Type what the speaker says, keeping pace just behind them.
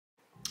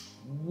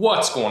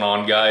What's going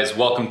on, guys?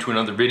 Welcome to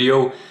another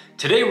video.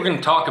 Today we're going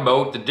to talk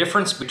about the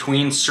difference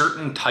between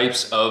certain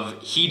types of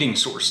heating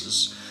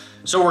sources.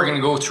 So we're going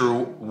to go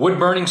through wood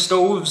burning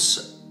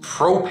stoves,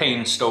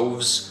 propane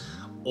stoves,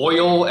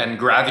 oil and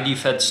gravity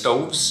fed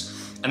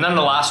stoves, and then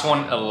the last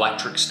one,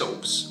 electric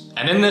stoves.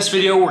 And in this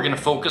video we're going to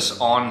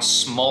focus on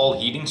small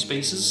heating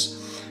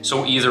spaces.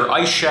 So either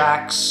ice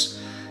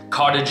shacks,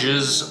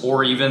 cottages,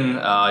 or even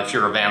if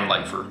you're a van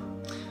lifer.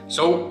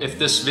 So if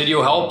this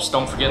video helps,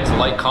 don't forget to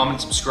like, comment,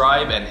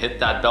 subscribe, and hit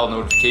that bell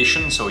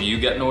notification so you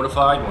get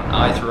notified when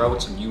I throw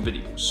out some new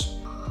videos.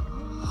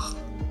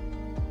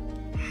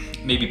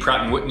 Maybe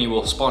Pratt & Whitney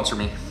will sponsor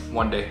me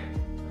one day.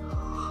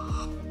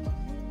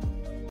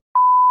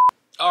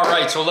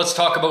 Alright, so let's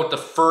talk about the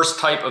first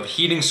type of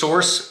heating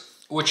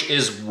source, which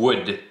is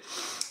wood.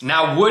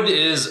 Now, wood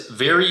is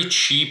very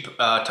cheap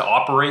to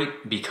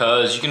operate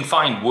because you can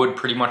find wood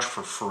pretty much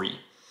for free.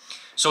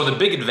 So the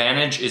big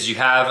advantage is you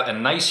have a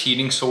nice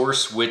heating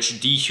source which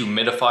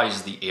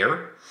dehumidifies the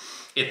air.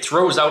 It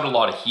throws out a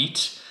lot of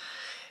heat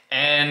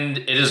and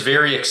it is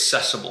very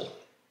accessible.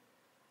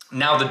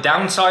 Now the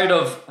downside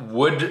of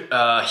wood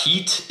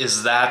heat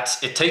is that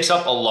it takes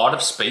up a lot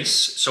of space.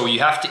 So you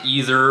have to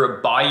either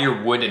buy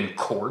your wood in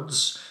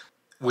cords,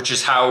 which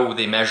is how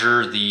they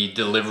measure the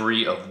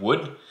delivery of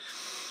wood.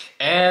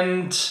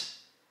 And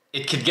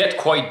it could get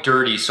quite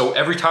dirty. So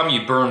every time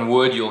you burn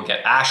wood, you'll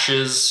get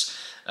ashes.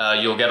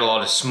 You'll get a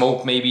lot of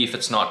smoke maybe if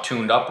it's not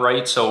tuned up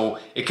right. So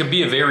it could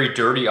be a very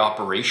dirty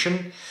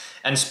operation.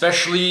 And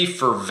especially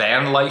for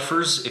van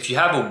lifers, if you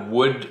have a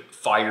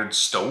wood-fired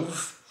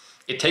stove,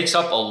 it takes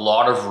up a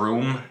lot of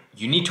room.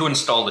 You need to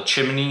install the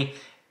chimney,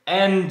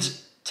 and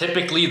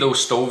typically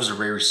those stoves are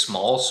very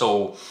small.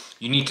 So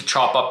you need to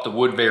chop up the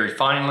wood very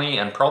finely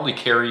and probably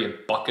carry a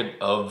bucket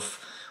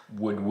of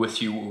wood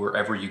with you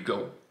wherever you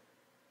go.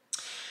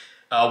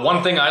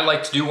 One thing I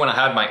like to do when I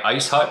had my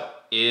ice hut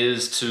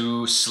is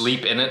to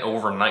sleep in it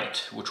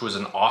overnight, which was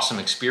an awesome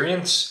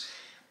experience.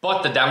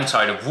 But the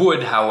downside of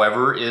wood,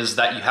 however, is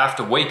that you have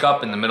to wake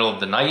up in the middle of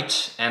the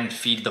night and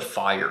feed the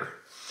fire.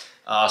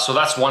 So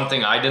that's one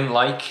thing I didn't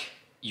like.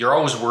 You're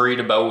always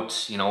worried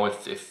about, you know,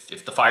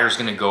 if the fire's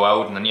gonna go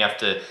out and then you have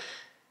to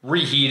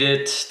reheat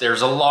it.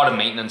 There's a lot of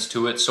maintenance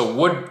to it. So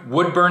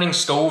wood burning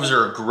stoves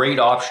are a great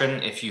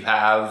option if you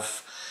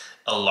have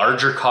a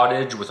larger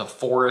cottage with a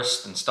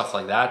forest and stuff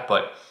like that.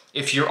 But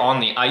if you're on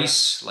the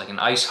ice, like an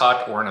ice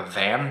hut or in a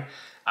van,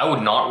 I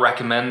would not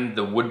recommend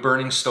the wood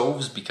burning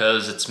stoves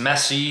because it's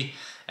messy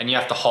and you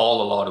have to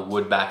haul a lot of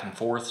wood back and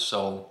forth.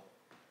 So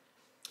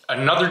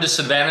another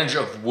disadvantage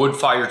of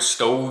wood-fired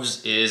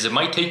stoves is it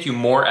might take you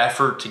more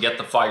effort to get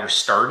the fire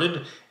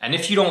started. And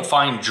if you don't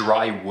find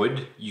dry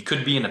wood, you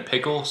could be in a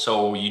pickle.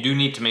 So you do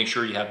need to make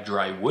sure you have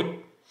dry wood.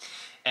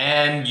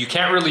 And you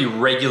can't really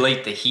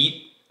regulate the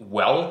heat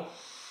well.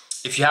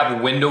 If you have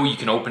a window, you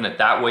can open it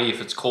that way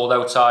if it's cold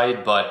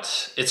outside,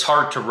 but it's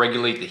hard to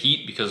regulate the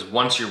heat because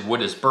once your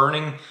wood is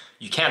burning,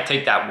 you can't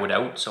take that wood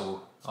out.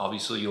 So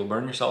obviously you'll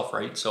burn yourself,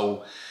 right?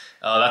 So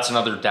that's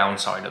another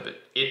downside of it.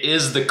 It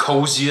is the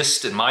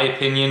coziest, in my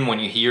opinion, when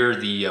you hear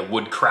the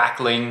wood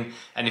crackling,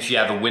 and if you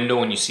have a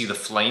window and you see the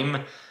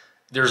flame,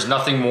 there's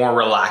nothing more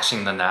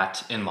relaxing than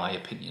that, in my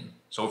opinion.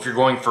 So if you're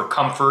going for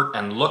comfort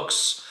and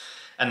looks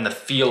and the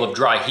feel of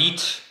dry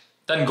heat,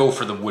 then go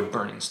for the wood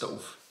burning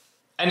stove.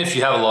 And if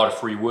you have a lot of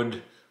free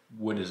wood,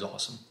 wood is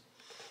awesome.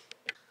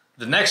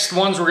 The next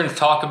ones we're going to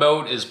talk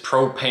about is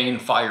propane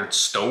fired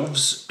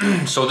stoves.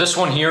 So this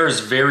one here is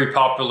very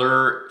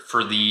popular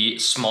for the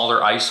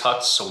smaller ice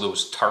huts, so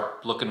those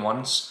tarp looking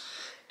ones,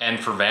 and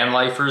for van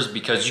lifers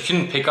because you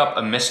can pick up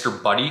a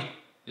Mr. Buddy.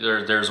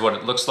 There's what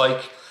it looks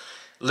like.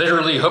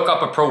 Literally hook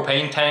up a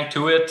propane tank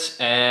to it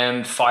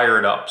and fire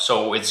it up.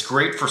 So it's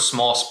great for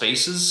small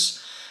spaces.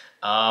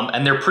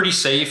 And they're pretty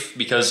safe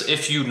because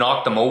if you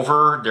knock them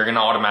over, they're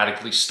gonna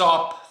automatically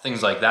stop,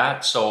 things like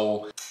that.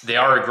 So they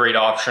are a great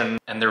option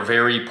and they're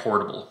very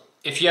portable.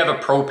 If you have a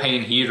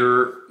propane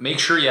heater, make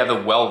sure you have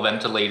a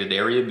well-ventilated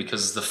area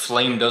because the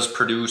flame does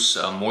produce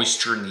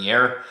moisture in the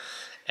air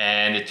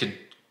and it could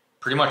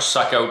pretty much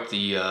suck out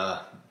the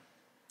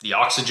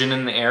oxygen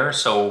in the air.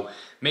 So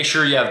make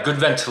sure you have good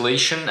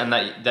ventilation and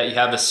that you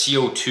have a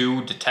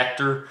CO2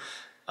 detector.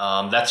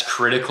 That's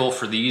critical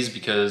for these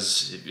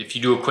because if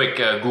you do a quick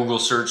Google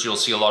search, you'll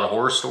see a lot of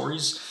horror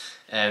stories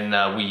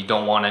and we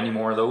don't want any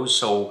more of those.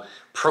 So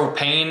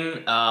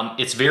propane,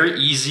 it's very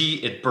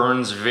easy. It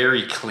burns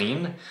very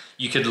clean.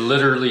 You could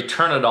literally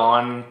turn it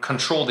on,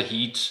 control the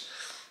heat,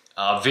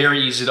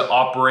 very easy to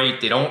operate.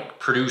 They don't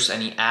produce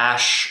any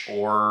ash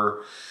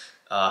or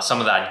some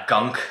of that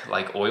gunk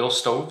like oil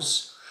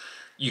stoves.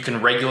 You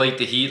can regulate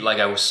the heat like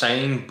I was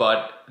saying,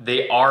 but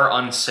they are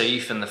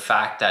unsafe in the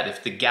fact that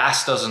if the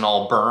gas doesn't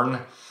all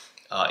burn,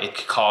 it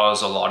could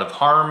cause a lot of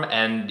harm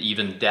and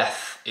even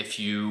death if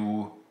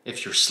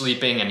you're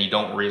sleeping and you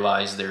don't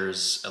realize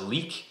there's a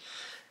leak,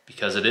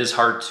 because it is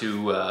hard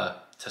to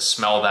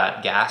smell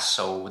that gas.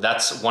 So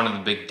that's one of the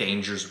big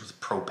dangers with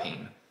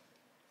propane.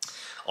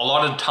 A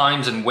lot of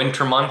times in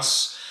winter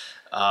months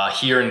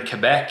here in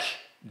Quebec,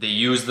 They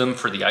use them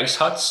for the ice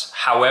huts.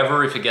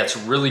 However, if it gets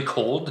really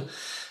cold,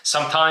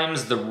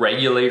 sometimes the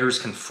regulators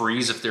can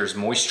freeze if there's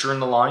moisture in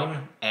the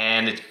line,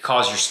 and it can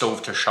cause your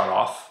stove to shut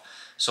off.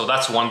 So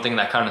that's one thing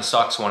that kind of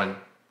sucks when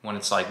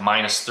it's like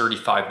minus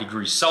 35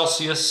 degrees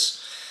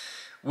Celsius,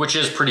 which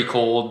is pretty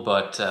cold,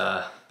 but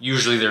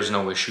usually there's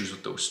no issues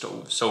with those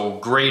stoves. So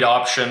great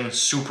option,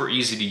 super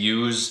easy to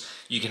use.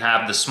 You can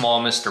have the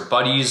small Mr.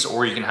 Buddies,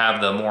 or you can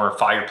have the more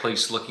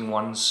fireplace looking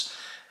ones.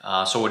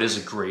 So it is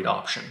a great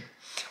option.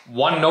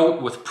 One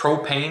note with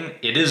propane,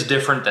 it is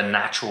different than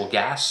natural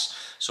gas.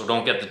 So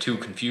don't get the two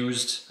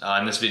confused.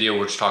 In this video,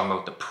 we're just talking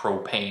about the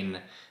propane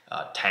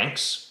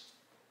tanks.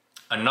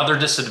 Another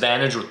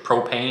disadvantage with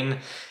propane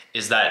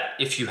is that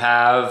if you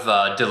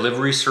have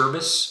delivery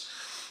service,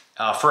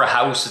 for a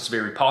house, it's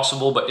very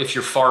possible, but if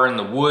you're far in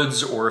the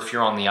woods or if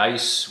you're on the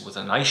ice with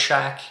an ice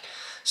shack,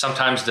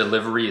 sometimes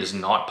delivery is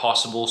not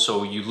possible.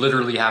 So you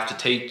literally have to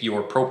take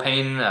your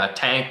propane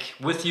tank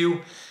with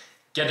you,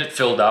 get it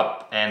filled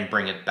up, and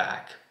bring it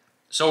back.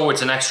 So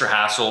it's an extra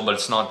hassle, but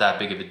it's not that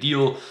big of a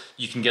deal.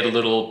 You can get a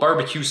little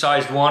barbecue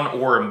sized one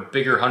or a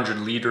bigger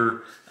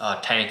 100-liter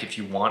tank if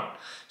you want.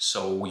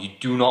 So you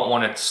do not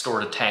want to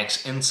store the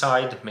tanks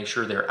inside. Make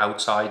sure they're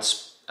outside.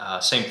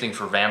 Same thing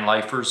for van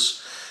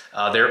lifers.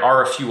 There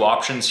are a few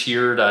options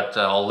here that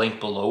I'll link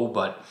below,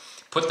 but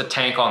put the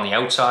tank on the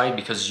outside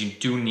because you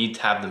do need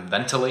to have them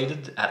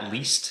ventilated at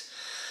least.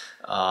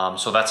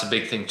 So that's a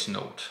big thing to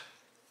note.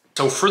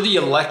 So for the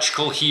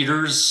electrical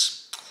heaters,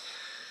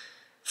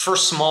 for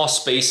small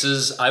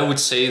spaces, I would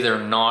say they're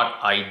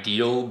not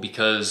ideal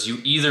because you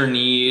either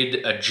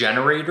need a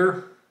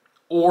generator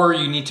or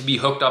you need to be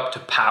hooked up to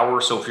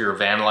power. So if you're a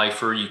van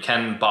lifer, you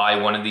can buy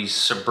one of these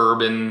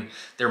suburban,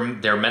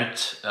 they're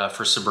meant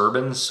for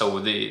Suburbans, so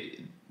they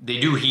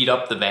do heat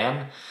up the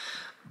van,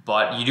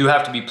 but you do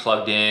have to be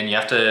plugged in. You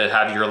have to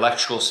have your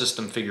electrical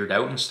system figured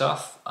out and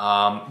stuff.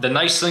 The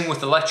nice thing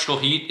with electrical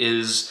heat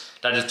is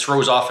that it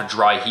throws off a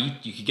dry heat.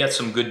 You could get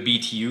some good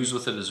BTUs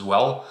with it as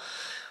well.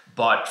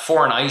 But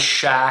for an ice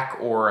shack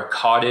or a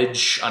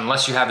cottage,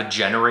 unless you have a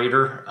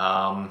generator,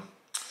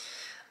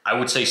 I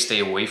would say stay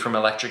away from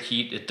electric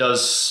heat. It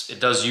does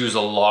use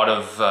a lot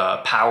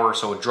of power,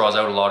 so it draws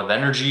out a lot of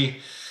energy.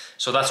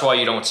 So that's why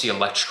you don't see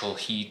electrical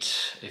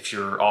heat if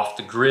you're off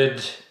the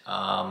grid.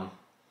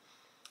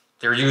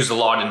 They're used a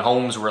lot in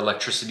homes where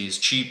electricity is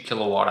cheap,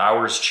 kilowatt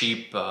hours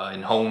cheap,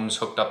 in homes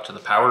hooked up to the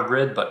power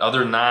grid. But other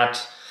than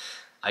that,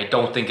 I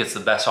don't think it's the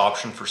best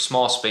option for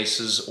small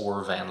spaces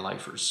or van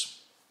lifers.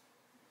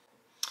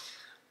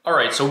 All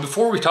right, so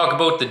before we talk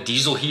about the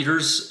diesel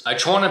heaters, I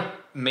just want to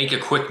make a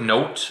quick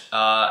note.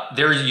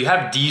 You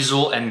have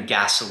diesel and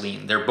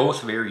gasoline. They're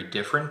both very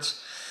different.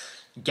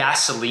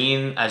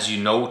 Gasoline, as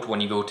you note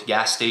when you go to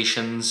gas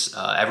stations,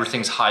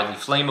 everything's highly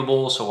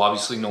flammable, so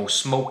obviously no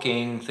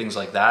smoking, things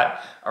like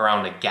that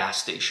around a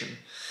gas station.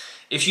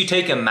 If you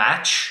take a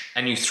match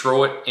and you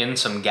throw it in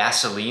some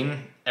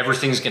gasoline,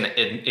 everything's gonna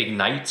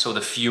ignite, so the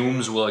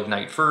fumes will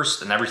ignite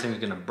first and everything's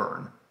gonna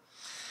burn,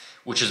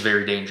 which is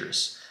very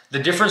dangerous. The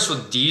difference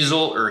with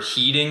diesel or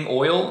heating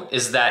oil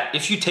is that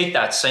if you take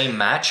that same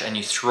match and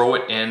you throw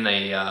it in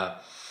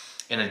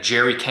a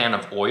jerry can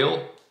of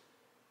oil,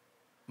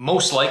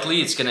 most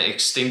likely it's going to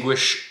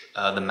extinguish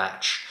the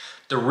match.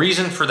 The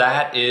reason for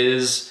that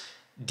is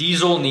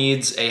diesel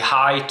needs a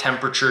high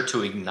temperature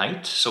to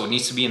ignite, so it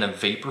needs to be in a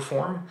vapor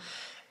form.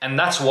 And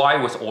that's why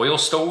with oil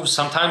stoves,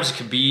 sometimes it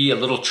can be a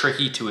little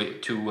tricky to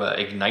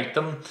ignite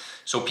them.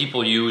 So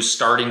people use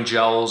starting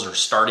gels or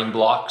starting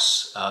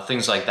blocks,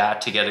 things like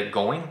that to get it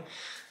going.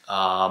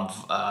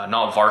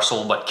 Not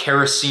Varsol, but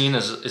kerosene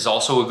is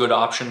also a good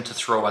option to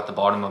throw at the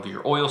bottom of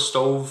your oil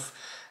stove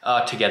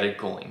to get it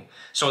going.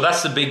 So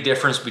that's the big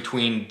difference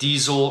between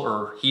diesel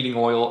or heating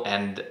oil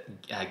and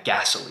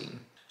gasoline.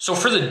 So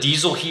for the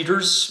diesel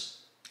heaters,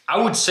 I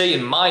would say,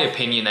 in my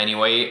opinion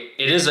anyway,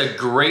 it is a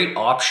great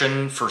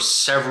option for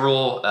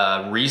several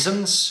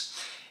reasons.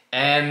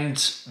 And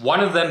one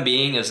of them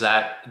being is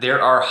that they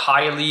are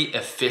highly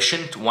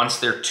efficient once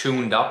they're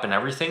tuned up and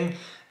everything.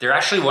 They're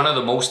actually one of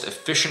the most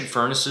efficient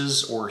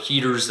furnaces or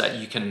heaters that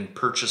you can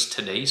purchase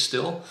today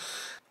still.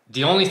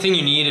 The only thing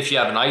you need if you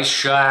have an ice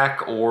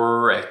shack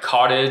or a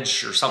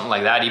cottage or something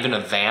like that, even a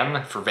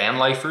van for van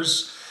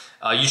lifers,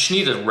 you just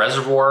need a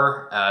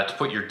reservoir to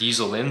put your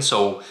diesel in.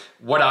 So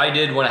what I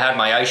did when I had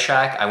my ice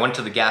shack, I went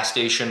to the gas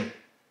station,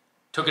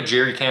 took a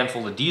jerry can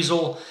full of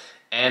diesel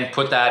and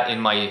put that in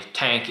my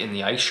tank in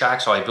the ice shack.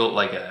 So I built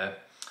like a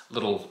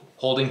little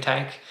holding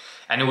tank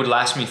and it would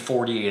last me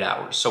 48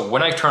 hours. So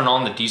when I turn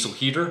on the diesel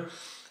heater,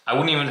 I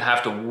wouldn't even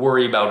have to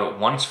worry about it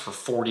once for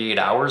 48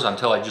 hours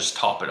until I just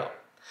top it up.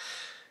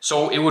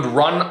 So it would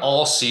run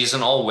all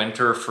season, all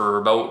winter for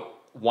about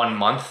 1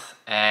 month,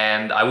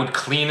 and I would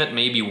clean it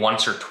maybe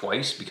once or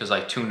twice because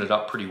I tuned it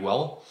up pretty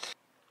well.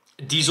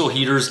 Diesel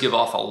heaters give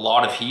off a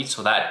lot of heat,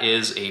 so that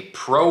is a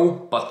pro,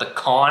 but the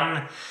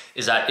con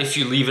is that if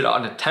you leave it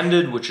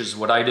unattended, which is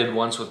what I did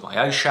once with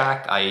my ice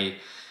shack, I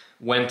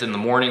went in the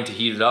morning to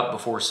heat it up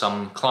before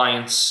some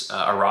clients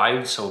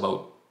arrived, so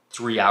about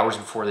 3 hours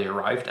before they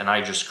arrived, and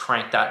I just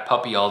cranked that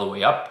puppy all the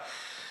way up.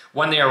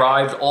 When they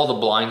arrived, all the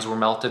blinds were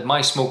melted.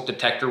 My smoke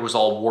detector was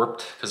all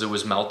warped because it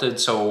was melted.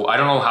 So I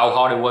don't know how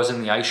hot it was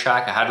in the ice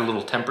shack. I had a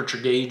little temperature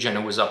gauge and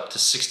it was up to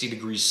 60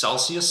 degrees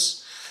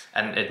Celsius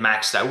and it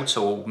maxed out.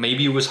 So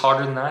maybe it was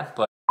hotter than that,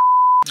 but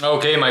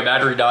okay, my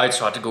battery died,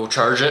 so I had to go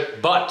charge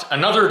it. But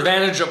another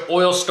advantage of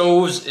oil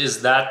stoves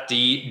is that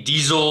the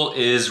diesel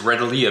is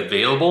readily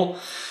available.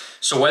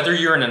 So whether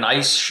you're in an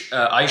ice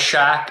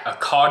shack, a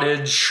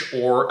cottage,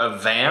 or a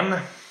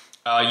van,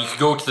 you could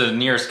go to the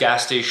nearest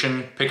gas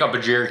station, pick up a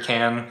jerry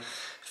can,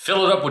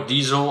 fill it up with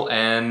diesel,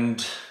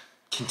 and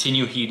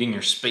continue heating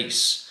your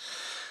space.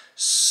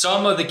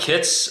 Some of the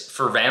kits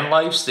for van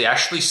lives, they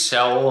actually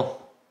sell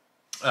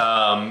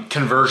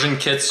conversion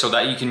kits so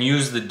that you can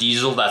use the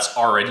diesel that's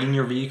already in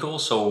your vehicle.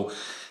 So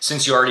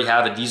since you already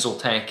have a diesel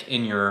tank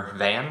in your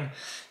van,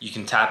 you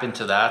can tap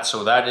into that.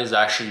 So that is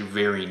actually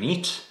very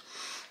neat.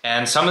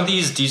 And some of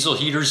these diesel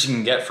heaters you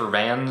can get for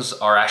vans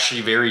are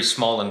actually very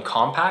small and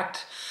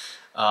compact.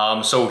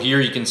 So here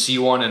you can see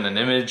one in an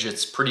image.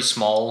 It's pretty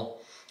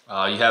small.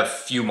 You have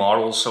few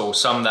models, so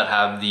some that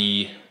have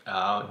the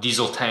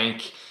diesel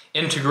tank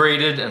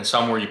integrated and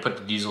some where you put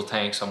the diesel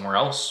tank somewhere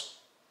else.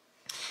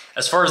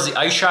 As far as the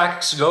ice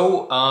shacks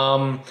go,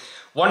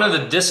 one of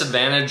the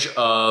disadvantage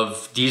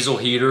of diesel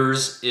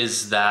heaters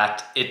is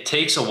that it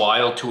takes a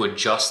while to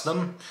adjust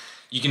them.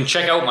 You can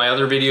check out my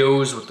other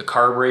videos with the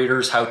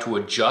carburetors, how to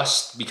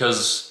adjust,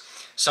 because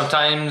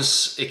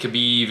sometimes it could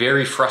be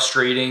very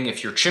frustrating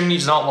if your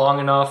chimney's not long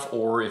enough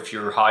or if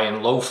your high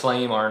and low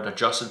flame aren't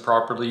adjusted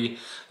properly.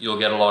 You'll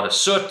get a lot of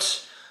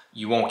soot,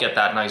 you won't get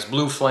that nice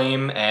blue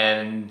flame,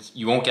 and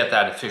you won't get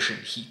that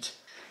efficient heat.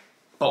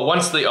 But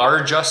once they are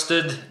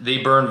adjusted, they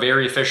burn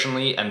very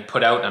efficiently and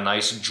put out a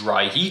nice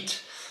dry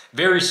heat.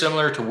 Very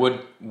similar to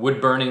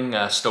wood burning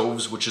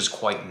stoves, which is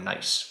quite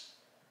nice.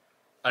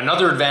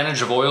 Another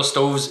advantage of oil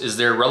stoves is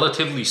they're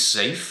relatively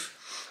safe.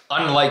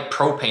 Unlike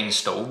propane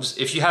stoves,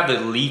 if you have a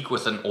leak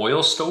with an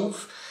oil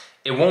stove,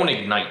 it won't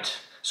ignite.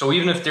 So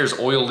even if there's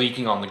oil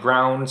leaking on the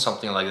ground,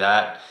 something like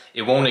that,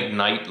 it won't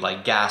ignite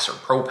like gas or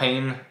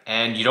propane,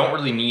 and you don't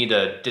really need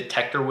a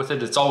detector with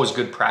it. It's always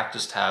good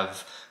practice to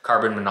have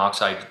carbon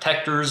monoxide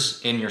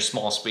detectors in your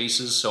small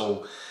spaces,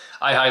 so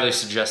I highly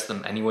suggest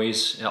them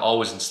anyways. You know,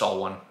 always install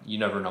one, you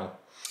never know.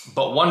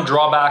 But one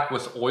drawback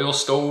with oil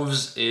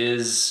stoves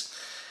is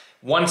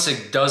once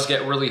it does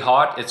get really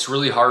hot, it's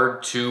really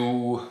hard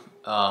to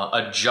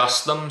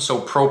adjust them. So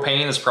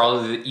propane is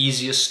probably the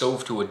easiest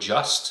stove to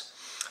adjust,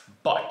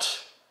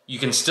 but you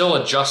can still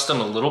adjust them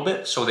a little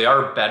bit. So they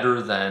are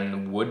better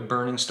than wood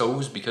burning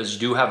stoves because you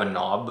do have a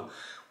knob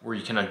where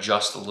you can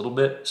adjust a little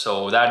bit.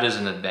 So that is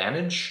an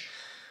advantage,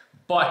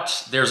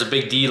 but there's a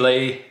big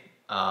delay.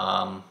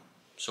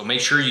 So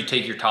make sure you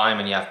take your time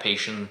and you have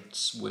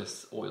patience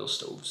with oil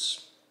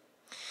stoves.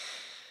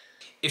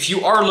 If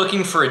you are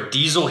looking for a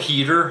diesel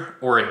heater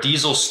or a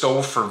diesel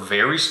stove for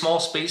very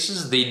small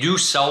spaces, they do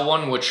sell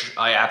one, which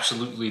I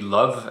absolutely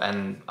love,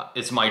 and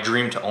it's my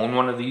dream to own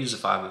one of these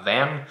if I have a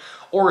van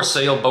or a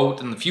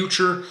sailboat in the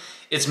future.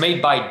 It's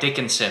made by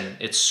Dickinson.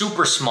 It's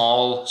super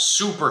small,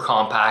 super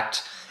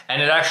compact,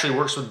 and it actually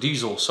works with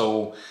diesel,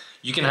 so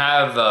you can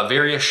have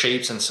various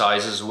shapes and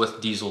sizes with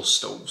diesel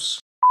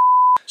stoves.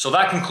 So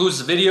that concludes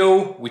the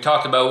video. We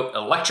talked about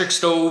electric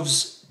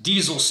stoves,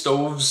 diesel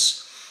stoves,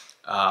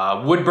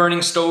 wood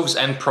burning stoves,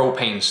 and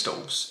propane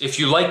stoves. If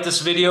you like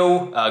this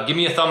video, give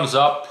me a thumbs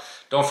up.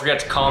 Don't forget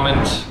to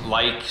comment,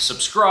 like,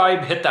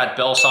 subscribe, hit that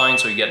bell sign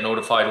so you get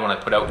notified when I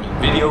put out new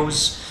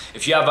videos.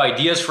 If you have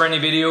ideas for any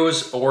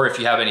videos or if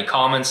you have any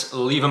comments,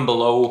 leave them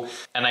below,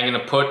 and I'm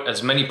gonna put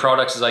as many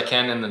products as I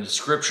can in the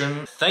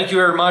description. Thank you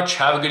very much,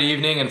 have a good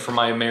evening, and for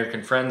my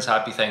American friends,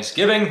 happy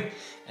Thanksgiving,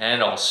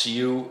 and I'll see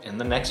you in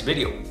the next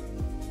video.